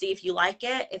 to see if you like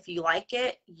it. If you like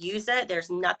it, use it. There's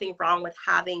nothing wrong with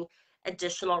having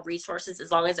additional resources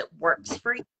as long as it works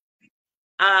for you.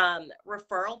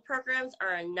 Referral programs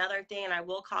are another thing, and I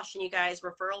will caution you guys,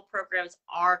 referral programs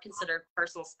are considered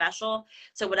personal special.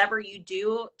 So whatever you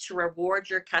do to reward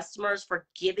your customers for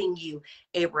giving you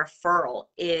a referral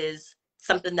is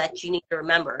something that you need to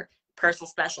remember. Personal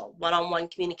special, one-on-one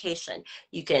communication.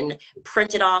 You can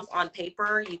print it off on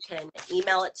paper, you can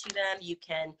email it to them, you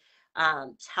can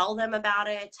tell them about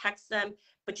it, text them,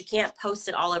 but you can't post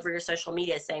it all over your social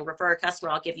media saying, refer a customer,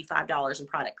 I'll give you $5 in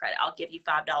product credit, I'll give you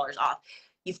 $5 off.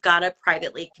 You've got to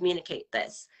privately communicate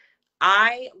this.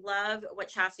 I love what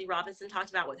Chastity Robinson talked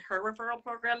about with her referral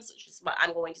programs, which is what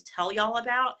I'm going to tell y'all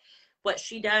about. What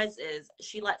she does is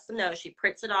she lets them know, she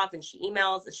prints it off and she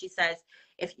emails and she says,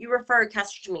 if you refer a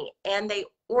customer to me and they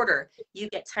order, you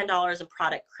get $10 in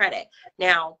product credit.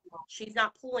 Now, she's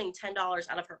not pulling $10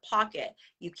 out of her pocket.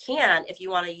 You can, if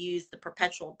you want to use the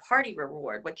perpetual party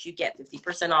reward, which you get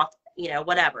 50% off,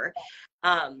 whatever.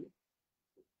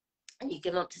 And you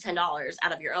give them up to $10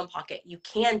 out of your own pocket. You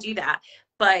can do that.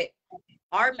 But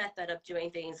our method of doing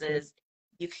things is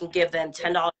you can give them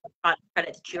 $10 product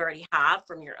credit that you already have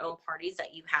from your own parties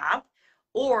that you have.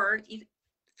 Or if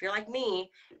you're like me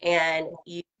and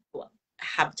you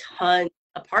have tons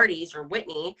of parties, or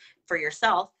Whitney for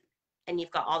yourself, and you've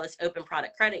got all this open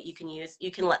product credit you can use, you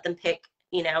can let them pick,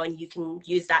 and you can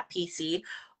use that PC.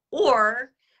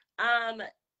 Or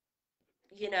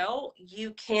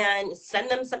you can send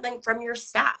them something from your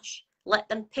stash. Let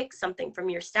them pick something from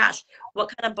your stash.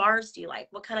 What kind of bars do you like?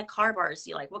 What kind of car bars do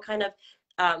you like? What kind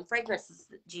of fragrances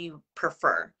do you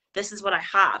prefer? This is what I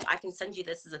have. I can send you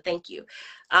this as a thank you.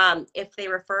 If they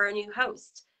refer a new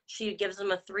host, she gives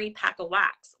them a 3-pack of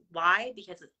wax. Why?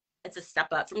 Because it's a step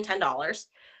up from $10,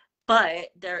 but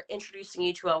they're introducing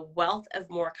you to a wealth of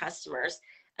more customers.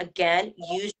 Again,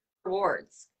 use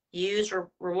rewards. Use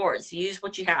rewards. Use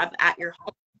what you have at your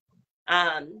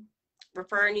home.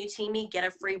 Refer a new teamie, get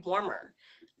a free warmer.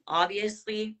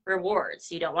 Obviously, rewards.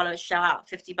 You don't want to shell out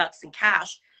 $50 in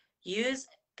cash. Use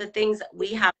the things that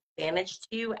we have advantage to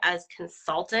you as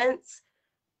consultants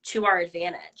to our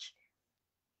advantage.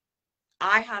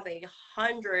 I have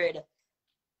 100,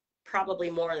 probably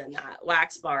more than that,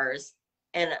 wax bars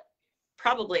and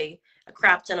probably a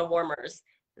crap ton of warmers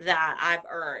that I've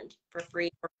earned for free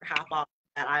or for half off,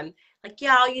 that I'm like,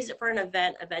 yeah, I'll use it for an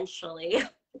event eventually.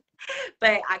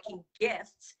 But I can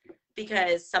gift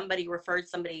because somebody referred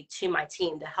somebody to my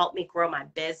team to help me grow my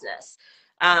business.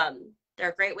 They're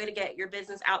a great way to get your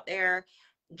business out there,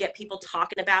 get people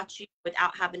talking about you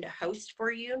without having to host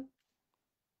for you.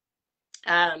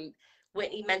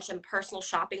 Whitney mentioned personal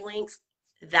shopping links.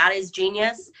 That is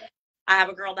genius. I have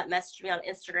a girl that messaged me on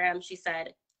Instagram. She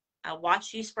said, I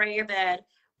watch you spray your bed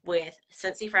with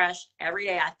Scentsy Fresh every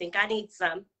day. I think I need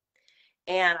some.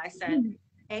 And I said,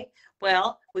 okay,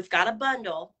 well, we've got a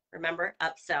bundle. Remember,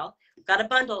 upsell. We've got a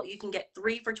bundle. You can get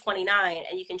 3 for $29,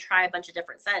 and you can try a bunch of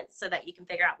different scents so that you can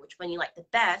figure out which one you like the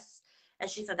best. And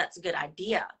she said, that's a good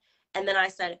idea. And then I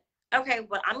said, okay,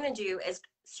 what I'm going to do is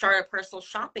start a personal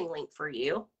shopping link for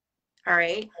you. All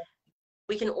right.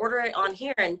 We can order it on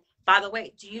here. And by the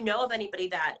way, do you know of anybody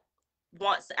that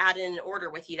wants to add in an order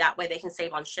with you? That way they can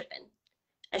save on shipping.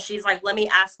 And she's like, let me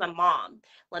ask my mom.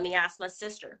 Let me ask my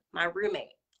sister, my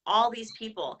roommate, all these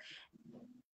people.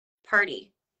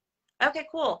 Party. Okay,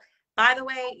 cool. By the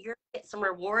way, you're going to get some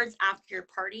rewards after your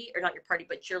party, or not your party,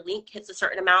 but your link hits a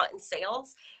certain amount in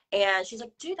sales. And she's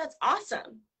like, dude, that's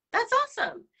awesome. That's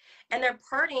awesome. And they're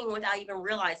partying without even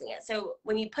realizing it. So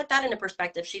when you put that into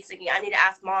perspective, she's thinking, I need to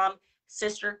ask mom,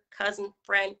 sister, cousin,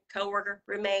 friend, coworker,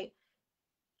 roommate.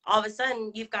 All of a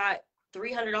sudden, you've got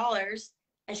 $300,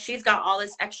 and she's got all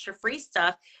this extra free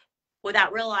stuff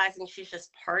without realizing she's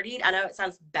just partied. I know it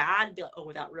sounds bad to be like, oh,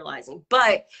 without realizing,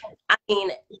 but I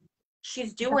mean,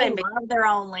 she's doing. They love their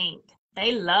own link.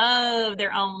 They love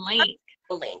their own link.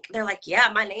 They're like, yeah,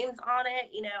 my name's on it.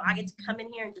 You know, I get to come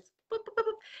in here and just boop, boop, boop,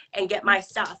 boop, and get my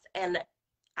stuff, and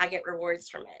I get rewards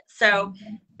from it. So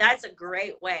that's a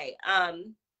great way.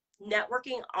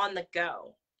 Networking on the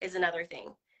go is another thing.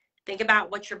 Think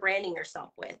about what you're branding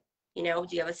yourself with. You know,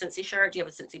 do you have a Scentsy shirt? Do you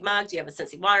have a Scentsy mug? Do you have a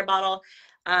Scentsy water bottle?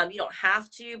 You don't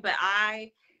have to, but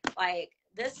I like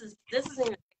this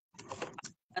isn't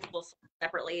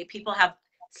separately. People have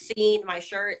seen my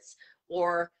shirts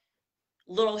or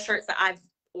little shirts that I've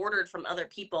ordered from other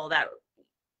people that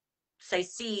say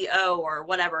CEO or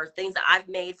whatever, things that I've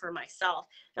made for myself.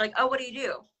 They're like, oh, what do you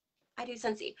do? I do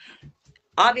Scentsy.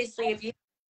 Obviously, if you,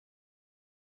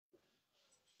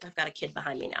 I've got a kid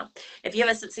behind me now. If you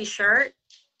have a Scentsy shirt,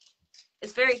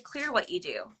 it's very clear what you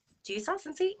do. Do you sell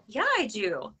Scentsy? Yeah, I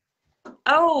do.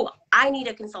 Oh, I need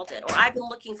a consultant, or I've been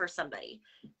looking for somebody.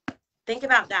 Think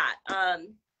about that.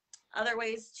 Other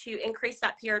ways to increase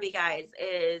that PRV, guys,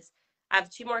 is I have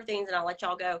 2 more things and I'll let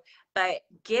y'all go, but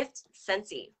gift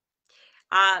Scentsy.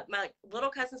 My little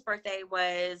cousin's birthday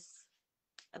was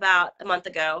about a month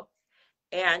ago,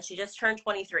 and she just turned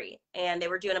 23, and they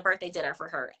were doing a birthday dinner for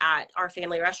her at our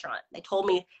family restaurant. They told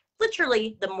me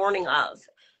literally the morning of.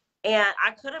 And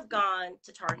I could have gone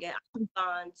to Target, I could have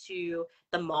gone to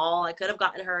the mall, I could have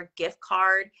gotten her a gift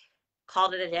card,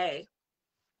 called it a day.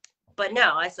 But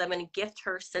no, I said I'm going to gift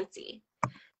her Scentsy.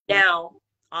 Now,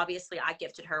 obviously, I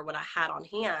gifted her what I had on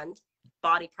hand,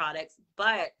 body products.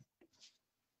 But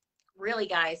really,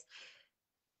 guys,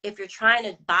 if you're trying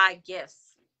to buy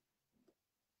gifts,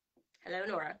 hello,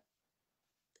 Nora.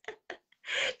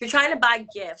 If you're trying to buy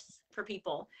gifts for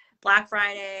people, Black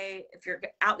Friday, if you're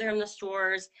out there in the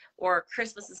stores, or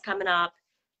Christmas is coming up,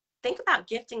 think about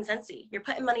gifting Scentsy. You're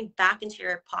putting money back into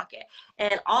your pocket.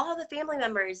 And all of the family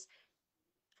members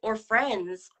or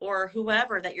friends or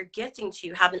whoever that you're gifting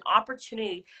to have an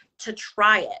opportunity to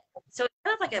try it. So it's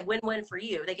kind of like a win-win for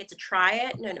you. They get to try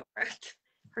it. No,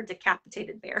 her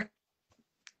decapitated bear.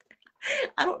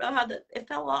 I don't know how it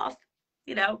fell off,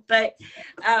 you know, but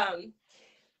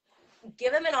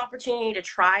give them an opportunity to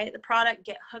try the product,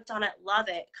 get hooked on it, love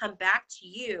it, come back to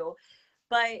you,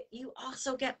 but you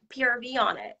also get PRV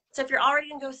on it. So if you're already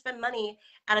gonna go spend money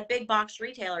at a big box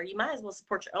retailer, you might as well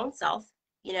support your own self.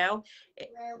 You know,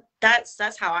 that's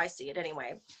how I see it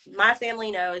anyway. My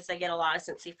family knows they get a lot of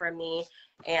Scentsy from me,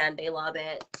 and they love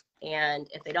it. And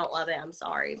if they don't love it, I'm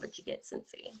sorry, but you get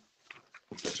Scentsy.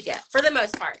 What you get for the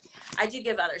most part. I do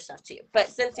give other stuff too, but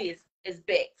Scentsy is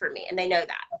big for me, and they know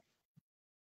that.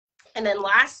 And then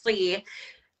lastly,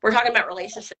 we're talking about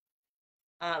relationships.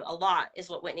 A lot is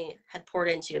what Whitney had poured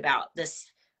into about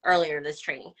this earlier, this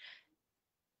training.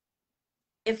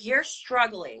 If you're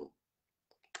struggling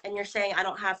and you're saying, I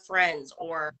don't have friends,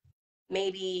 or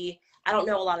maybe I don't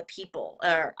know a lot of people,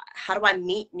 or how do I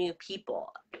meet new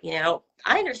people? You know,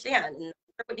 I understand, and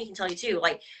Whitney can tell you too,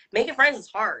 like making friends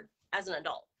is hard as an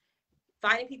adult.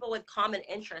 finding people with common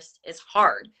interest is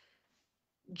hard.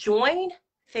 Join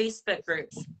Facebook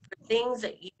groups for things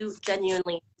that you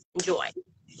genuinely enjoy.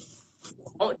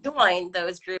 Don't join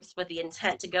those groups with the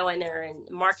intent to go in there and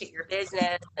market your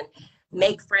business and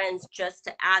make friends just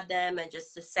to add them and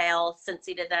just to sell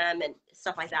Scentsy to them and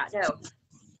stuff like that. No,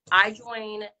 I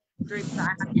join groups that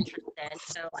I have interest in.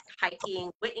 So like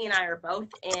hiking, Whitney and I are both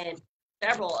in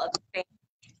several of the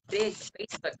big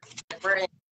Facebook groups. Like we're in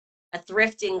a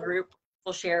thrifting group.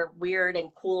 People share weird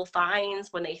and cool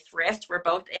finds when they thrift. We're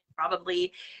both in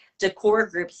probably decor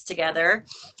groups together.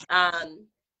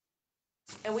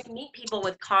 And we meet people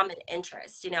with common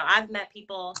interests. You know, I've met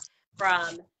people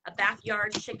from a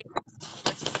backyard chicken,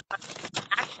 which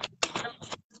actually some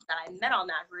that I met on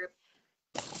that group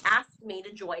asked me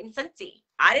to join Scentsy.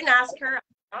 I didn't ask her.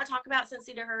 I don't talk about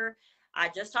Scentsy to her. I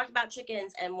just talked about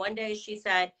chickens. And one day she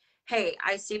said, "Hey,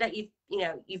 I see that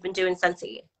you've been doing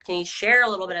Scentsy. Can you share a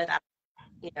little bit of that,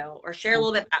 or share a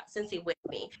little bit about Scentsy with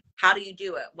me? How do you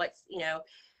do it?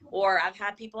 Or I've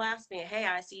had people ask me, "Hey,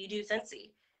 I see you do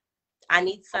Scentsy. I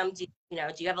need some, do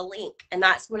you have a link?" And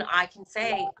that's when I can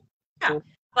say, yeah.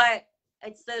 But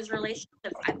it's those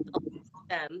relationships I built with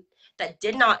them that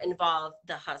did not involve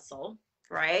the hustle,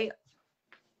 right?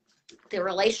 The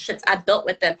relationships I built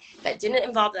with them that didn't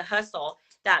involve the hustle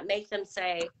that make them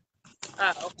say,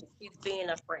 "Oh, she's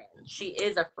being a friend. She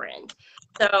is a friend."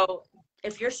 So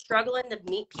if you're struggling to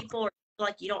meet people or feel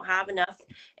like you don't have enough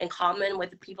in common with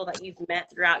the people that you've met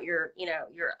throughout your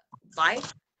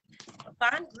life,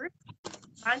 find groups.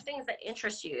 Find things that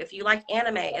interest you. If you like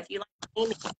anime, if you like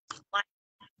gaming, if you like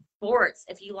sports,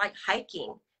 if you like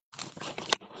hiking.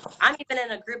 I'm even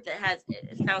in a group that has,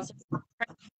 it sounds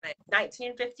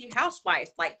 1950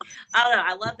 housewife. Like, I don't know.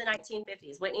 I love the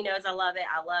 1950s. Whitney knows I love it.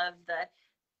 I love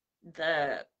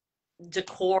the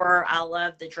decor. I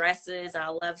love the dresses. I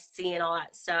love seeing all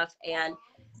that stuff. And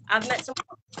I've met some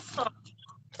people.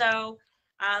 So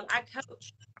I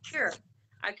coach. Sure.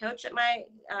 I coach at my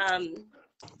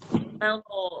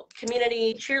local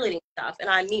community cheerleading stuff, and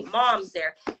I meet moms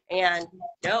there. And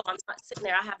no, I'm not sitting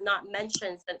there. I have not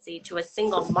mentioned Scentsy to a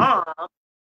single mom,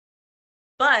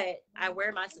 but I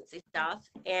wear my Scentsy stuff,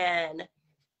 and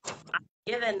I've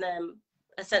given them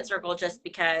a scent circle just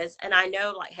because. And I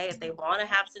know, like, hey, if they want to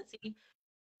have Scentsy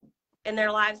in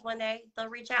their lives one day, they'll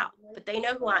reach out. But they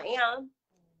know who I am,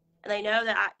 and they know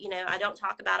that I don't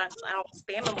talk about it. I don't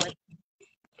spam them with.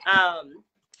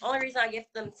 Only reason I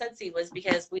gifted them Scentsy was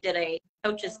because we did a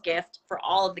coach's gift for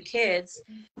all of the kids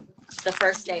the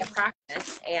first day of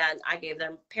practice, and I gave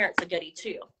them parents a goodie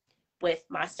too with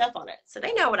my stuff on it. So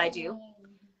they know what I do.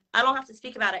 I don't have to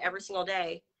speak about it every single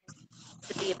day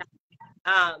to be about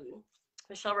it.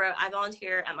 Michelle wrote, "I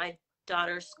volunteer at my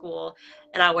daughter's school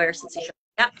and I wear Scentsy shirts."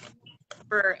 Yep.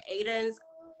 For Aiden's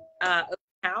open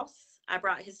house, I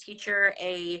brought his teacher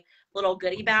a little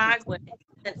goodie bag with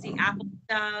Scentsy apple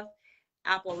stuff,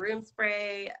 apple room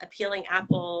spray, appealing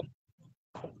apple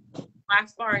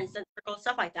wax bar and scent circle,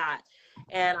 stuff like that.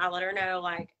 And I let her know,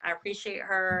 like, I appreciate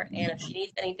her, and if she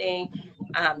needs anything,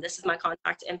 this is my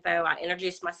contact info. I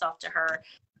introduced myself to her,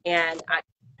 and I had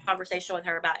a conversation with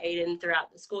her about Aiden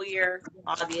throughout the school year.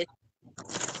 Obviously,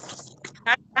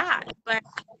 that's that. But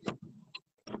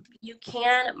you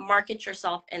can market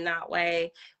yourself in that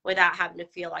way without having to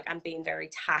feel like I'm being very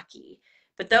tacky.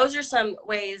 But those are some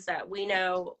ways that we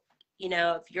know,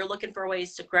 if you're looking for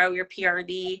ways to grow your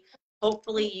PRV,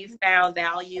 hopefully you found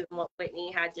value in what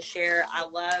Whitney had to share. I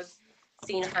love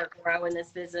seeing her grow in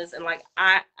this business. And like,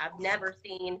 I've never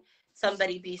seen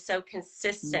somebody be so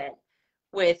consistent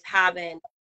with having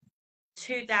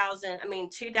 2,000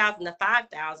 to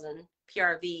 5,000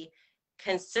 PRV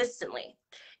consistently.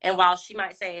 And while she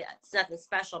might say it's nothing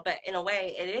special, but in a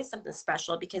way it is something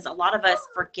special, because a lot of us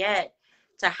forget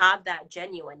to have that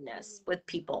genuineness with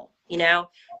people,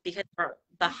 because we're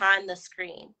behind the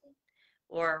screen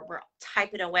or we're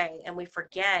typing away, and we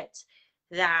forget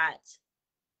that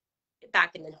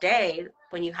back in the day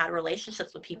when you had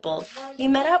relationships with people, you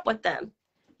met up with them,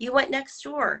 you went next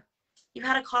door, you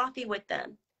had a coffee with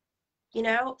them,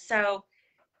 So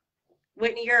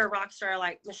Whitney, you're a rock star,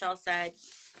 like Michelle said.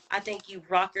 I think you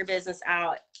rock your business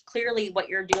out. Clearly what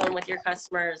you're doing with your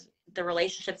customers, the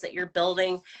relationships that you're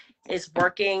building is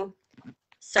working.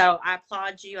 So I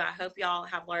applaud you. I hope y'all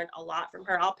have learned a lot from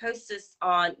her. I'll post this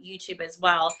on YouTube as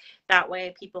well. That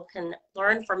way people can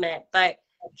learn from it. But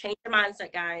change your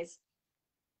mindset, guys.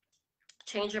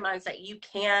 Change your mindset. You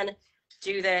can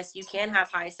do this. You can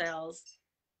have high sales.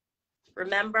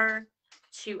 Remember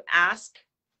to ask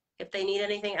if they need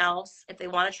anything else, if they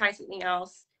want to try something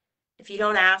else. If you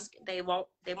don't ask, they won't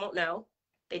know.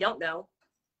 They don't know,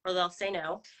 or they'll say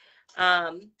no.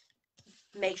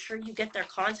 make sure you get their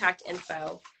contact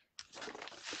info.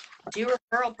 Do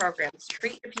referral programs.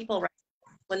 Treat your people right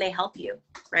when they help you,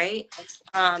 right?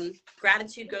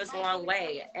 Gratitude goes a long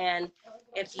way. And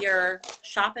if you're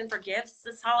shopping for gifts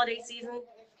this holiday season,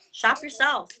 shop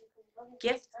yourself.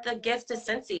 Gift the gift to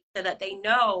Cincy so that they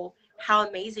know how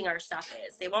amazing our stuff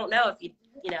is. They won't know if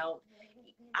you know,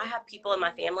 I have people in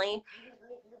my family.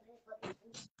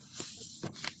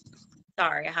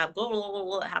 Sorry, I have blah, blah, blah,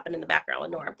 blah, happened in the background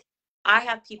with Norm. I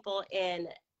have people in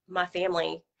my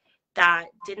family that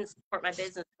didn't support my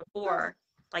business before.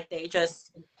 Like they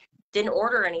just didn't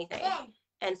order anything.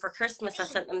 And for Christmas, I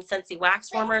sent them Scentsy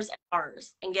wax warmers and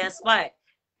bars. And guess what?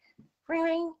 Ring,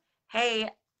 ring. Hey,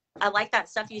 I like that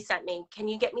stuff you sent me. Can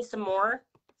you get me some more?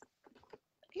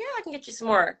 Yeah, I can get you some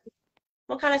more.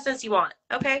 What kind of scents you want?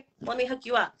 Okay, let me hook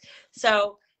you up.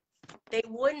 So they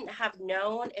wouldn't have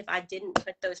known if I didn't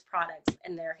put those products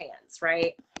in their hands,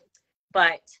 right?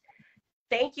 But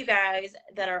thank you guys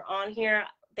that are on here.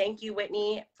 Thank you,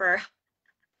 Whitney, for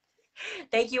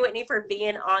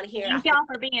being on here. Thank y'all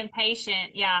for being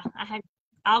patient. Yeah,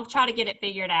 I'll try to get it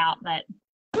figured out, but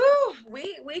whew,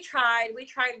 we tried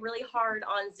really hard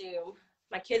on Zoom.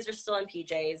 My kids are still in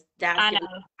PJs. I know.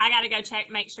 I got to go check,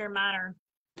 make sure mine are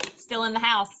still in the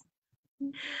house.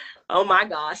 Oh my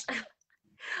gosh.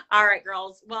 All right,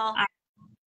 girls. Well,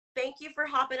 thank you for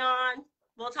hopping on.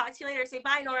 We'll talk to you later. Say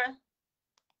bye, Nora.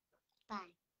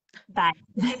 Bye.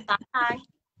 Bye. Bye.